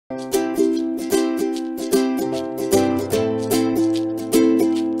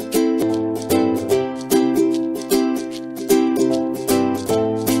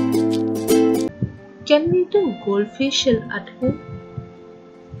Can we do cold facial at home?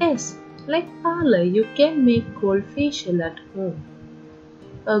 Yes, like Parlor, you can make cold facial at home.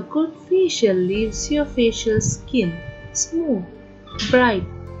 A good facial leaves your facial skin smooth, bright,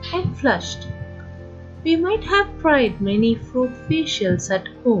 and flushed. We might have tried many fruit facials at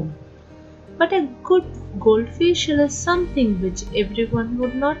home, but a good gold facial is something which everyone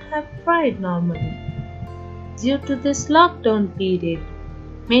would not have tried normally. Due to this lockdown period,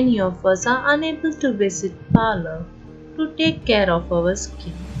 many of us are unable to visit Parlor to take care of our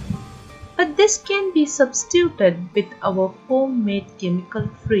skin. But this can be substituted with our homemade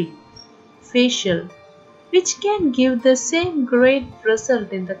chemical-free facial, which can give the same great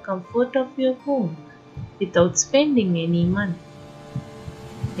result in the comfort of your home without spending any money.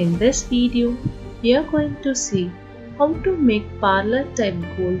 In this video, we are going to see how to make Parlor type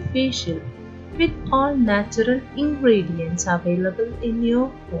gold facial with all natural ingredients available in your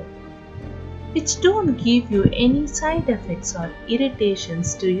home, which don't give you any side effects or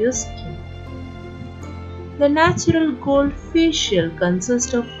irritations to your skin. The natural gold facial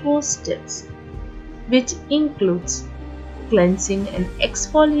consists of 4 steps, which includes cleansing and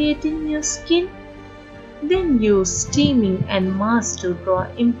exfoliating your skin, then use steaming and mask to draw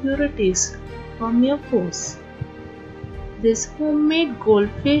impurities from your pores. This homemade gold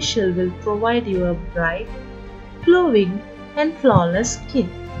facial will provide you a bright, glowing and flawless skin.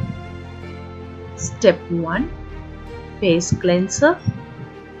 Step 1. Face cleanser.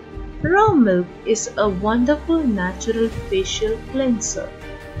 Raw milk is a wonderful natural facial cleanser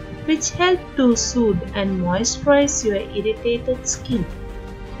which helps to soothe and moisturize your irritated skin.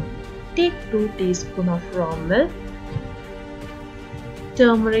 Take 2 teaspoons of raw milk.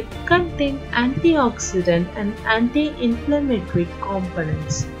 Turmeric contains antioxidant and anti-inflammatory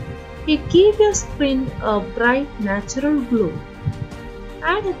components. It gives your skin a bright natural glow.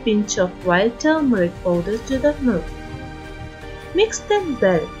 Add a pinch of wild turmeric powder to the milk. Mix them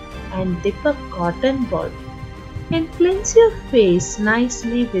well and dip a cotton ball and cleanse your face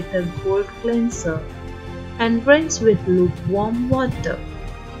nicely with a gold cleanser and rinse with lukewarm water.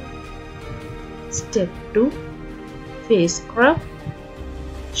 Step 2. Face scrub.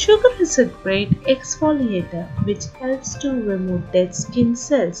 Sugar is a great exfoliator which helps to remove dead skin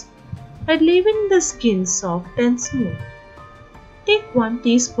cells and leaving the skin soft and smooth. Take 1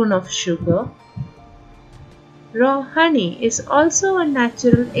 teaspoon of sugar. Raw honey is also a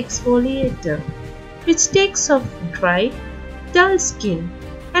natural exfoliator which takes off dry, dull skin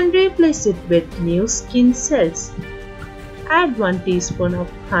and replaces it with new skin cells. Add 1 teaspoon of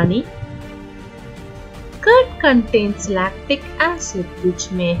honey. Curd contains lactic acid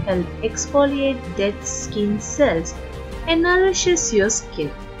which may help exfoliate dead skin cells and nourishes your skin.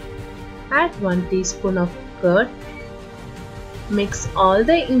 Add 1 teaspoon of curd. Mix all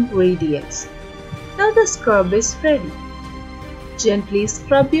the ingredients. Now the scrub is ready. Gently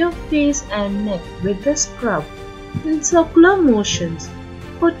scrub your face and neck with the scrub in circular motions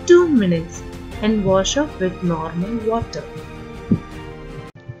for 2 minutes and wash off with normal water.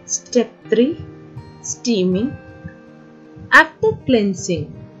 Step 3. Steaming. After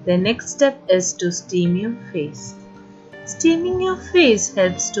cleansing, the next step is to steam your face. Steaming your face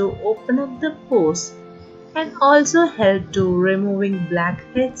helps to open up the pores and also help to removing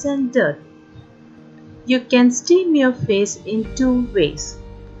blackheads and dirt. You can steam your face in 2 ways.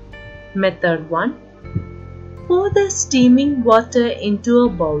 Method 1. Pour the steaming water into a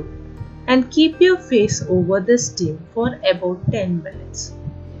bowl and keep your face over the steam for about 10 minutes.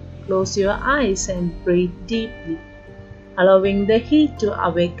 Close your eyes and breathe deeply, allowing the heat to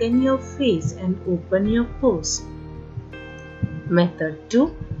awaken your face and open your pores. Method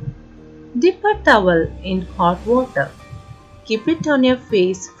 2. Dip a towel in hot water. Keep it on your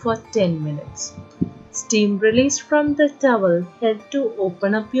face for 10 minutes. Steam released from the towel helps to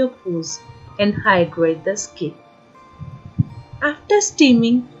open up your pores and hydrate the skin. After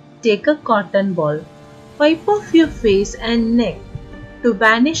steaming, take a cotton ball. Wipe off your face and neck to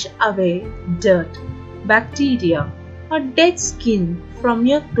banish away dirt, bacteria, or dead skin from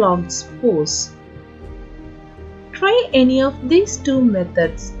your clogged pores. Try any of these 2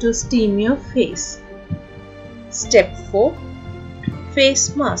 methods to steam your face. Step 4.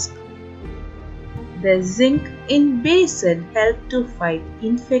 Face mask. The zinc in basin helps to fight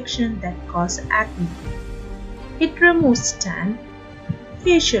infection that cause acne. It removes tan,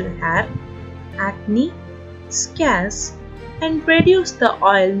 facial hair, acne, scars, and reduce the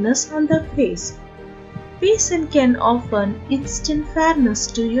oiliness on the face. Basin can offer instant fairness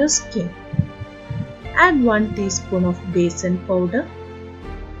to your skin. Add 1 teaspoon of basin powder.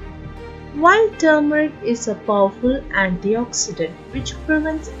 While turmeric is a powerful antioxidant which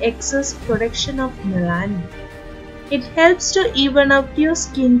prevents excess production of melanin, it helps to even out your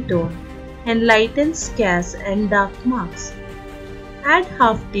skin tone and lighten scars and dark marks. Add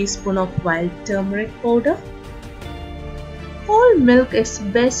half teaspoon of wild turmeric powder. Whole milk is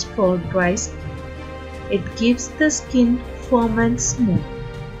best for dry skin. It keeps the skin firm and smooth.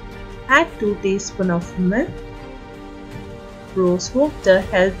 Add 2 teaspoons of milk. Rose water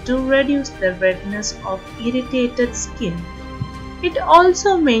helps to reduce the redness of irritated skin. It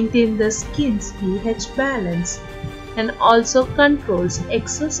also maintains the skin's pH balance and also controls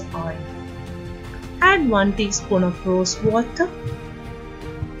excess oil. Add 1 teaspoon of rose water.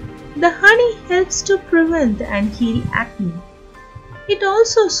 The honey helps to prevent and heal acne. It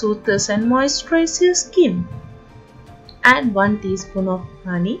also soothes and moisturizes your skin. Add 1 teaspoon of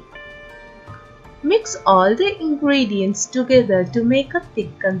honey. Mix all the ingredients together to make a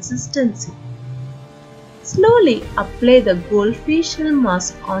thick consistency. Slowly apply the gold facial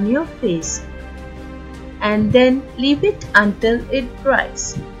mask on your face and then leave it until it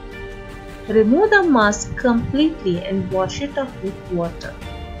dries. Remove the mask completely and wash it off with water.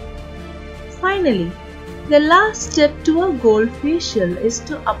 Finally, the last step to a gold facial is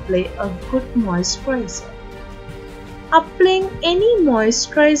to apply a good moisturizer. Applying any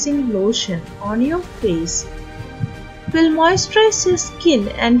moisturizing lotion on your face will moisturize your skin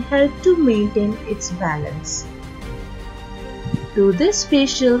and help to maintain its balance. Do this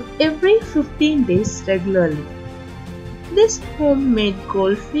facial every 15 days regularly. This homemade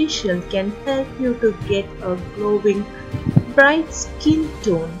gold facial can help you to get a glowing, bright skin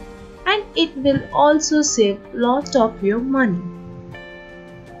tone, and it will also save lot of your money.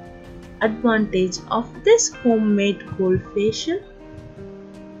 Advantage of this homemade gold facial.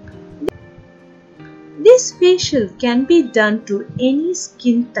 This facial can be done to any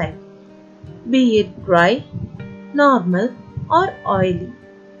skin type, be it dry, normal or oily.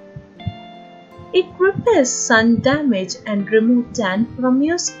 It repairs sun damage and removes tan from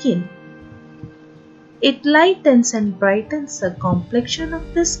your skin. It lightens and brightens the complexion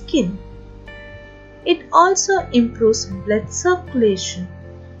of the skin. It also improves blood circulation.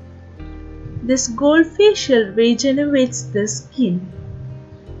 This gold facial regenerates the skin,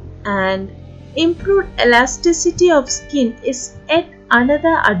 and improved elasticity of skin is yet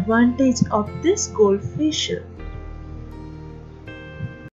another advantage of this gold facial.